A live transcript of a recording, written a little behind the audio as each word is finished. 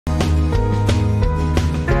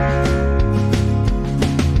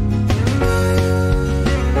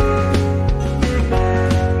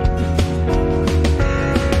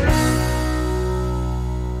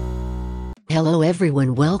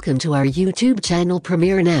everyone, welcome to our YouTube channel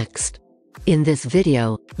Premiere Next. In this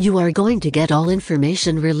video, you are going to get all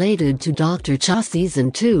information related to Dr. Cha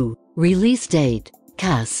Season 2, release date,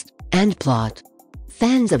 cast, and plot.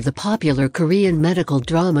 Fans of the popular Korean medical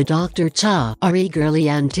drama Dr. Cha are eagerly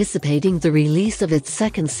anticipating the release of its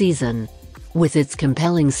second season. With its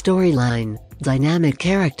compelling storyline, dynamic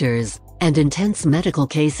characters, and intense medical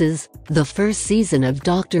cases, the first season of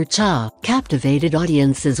Dr. Cha captivated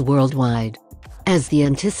audiences worldwide. As the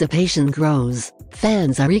anticipation grows,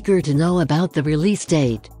 fans are eager to know about the release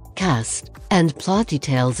date, cast, and plot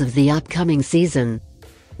details of the upcoming season.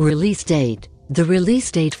 Release date. The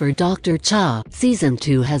release date for Dr. Cha Season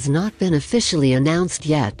 2 has not been officially announced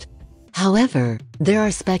yet. However, there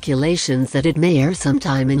are speculations that it may air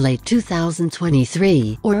sometime in late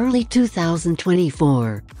 2023 or early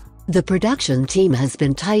 2024. The production team has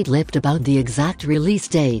been tight-lipped about the exact release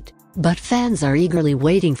date, but fans are eagerly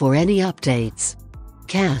waiting for any updates.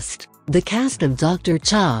 Cast. The cast of Dr.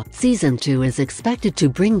 Cha Season 2 is expected to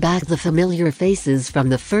bring back the familiar faces from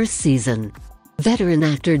the first season. Veteran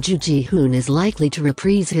actor Joo Ji-hoon is likely to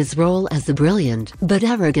reprise his role as the brilliant but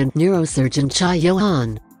arrogant neurosurgeon Cha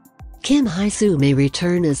Yo-han. Kim Hye-soo may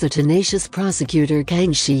return as the tenacious prosecutor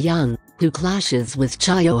Kang Si-young, who clashes with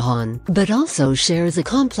Cha Yo-han but also shares a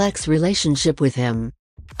complex relationship with him.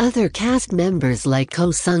 Other cast members like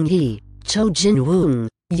Ko Sung-hee, Cho Jin-woong,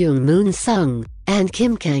 Young Moon-sung, and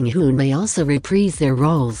Kim Kang-hoon may also reprise their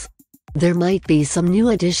roles. There might be some new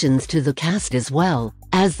additions to the cast as well,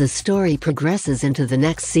 as the story progresses into the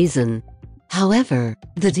next season. However,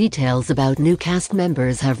 the details about new cast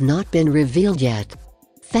members have not been revealed yet.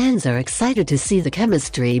 Fans are excited to see the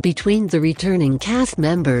chemistry between the returning cast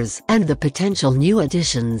members and the potential new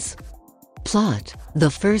additions. Plot. The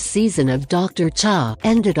first season of Dr. Cha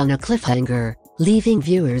ended on a cliffhanger, leaving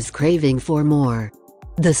viewers craving for more.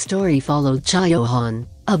 The story followed Cha Yo-han,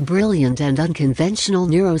 a brilliant and unconventional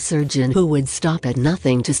neurosurgeon who would stop at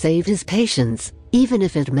nothing to save his patients, even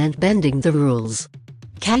if it meant bending the rules.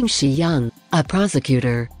 Kang Si-young, a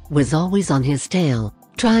prosecutor, was always on his tail,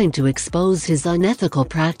 trying to expose his unethical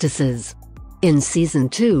practices. In Season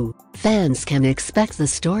 2, fans can expect the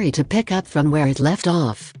story to pick up from where it left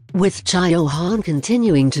off, with Cha Yo-han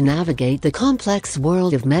continuing to navigate the complex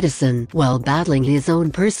world of medicine while battling his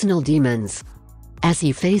own personal demons. As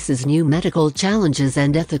he faces new medical challenges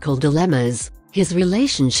and ethical dilemmas, his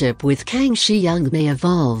relationship with Kang Si-young may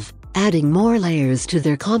evolve, adding more layers to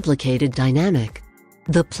their complicated dynamic.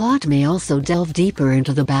 The plot may also delve deeper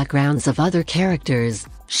into the backgrounds of other characters,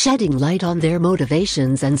 shedding light on their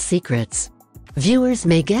motivations and secrets. Viewers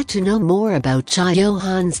may get to know more about Cha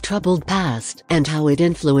Yo-han's troubled past and how it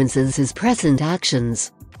influences his present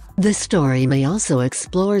actions. The story may also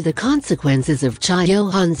explore the consequences of Cha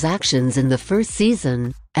Yo-han's actions in the first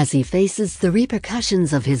season, as he faces the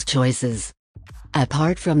repercussions of his choices.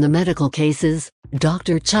 Apart from the medical cases,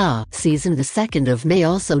 Dr. Cha Season 2 may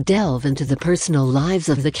also delve into the personal lives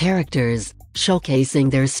of the characters,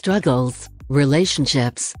 showcasing their struggles,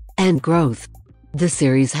 relationships, and growth. The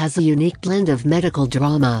series has a unique blend of medical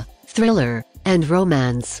drama, thriller, and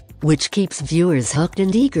romance, which keeps viewers hooked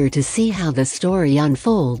and eager to see how the story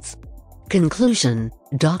unfolds. Conclusion.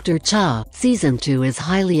 Dr. Cha Season 2 is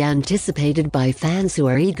highly anticipated by fans who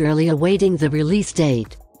are eagerly awaiting the release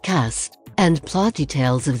date, cast, and plot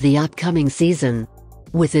details of the upcoming season.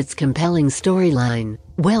 With its compelling storyline,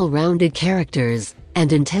 well-rounded characters,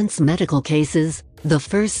 and intense medical cases, the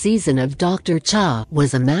first season of Dr. Cha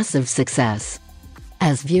was a massive success.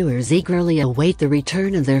 As viewers eagerly await the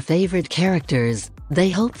return of their favorite characters, they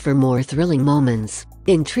hope for more thrilling moments,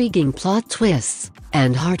 intriguing plot twists,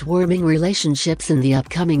 and heartwarming relationships in the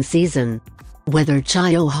upcoming season. Whether Cha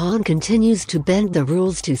Yo-han continues to bend the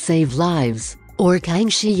rules to save lives, or Kang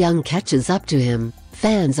Si-young catches up to him,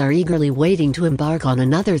 fans are eagerly waiting to embark on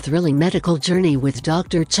another thrilling medical journey with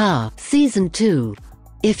Dr. Cha Season 2.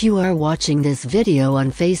 If you are watching this video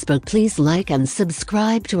on Facebook, please like and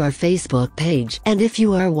subscribe to our Facebook page, and if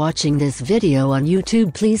you are watching this video on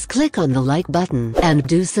YouTube, please click on the like button and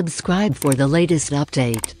do subscribe for the latest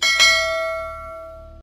update.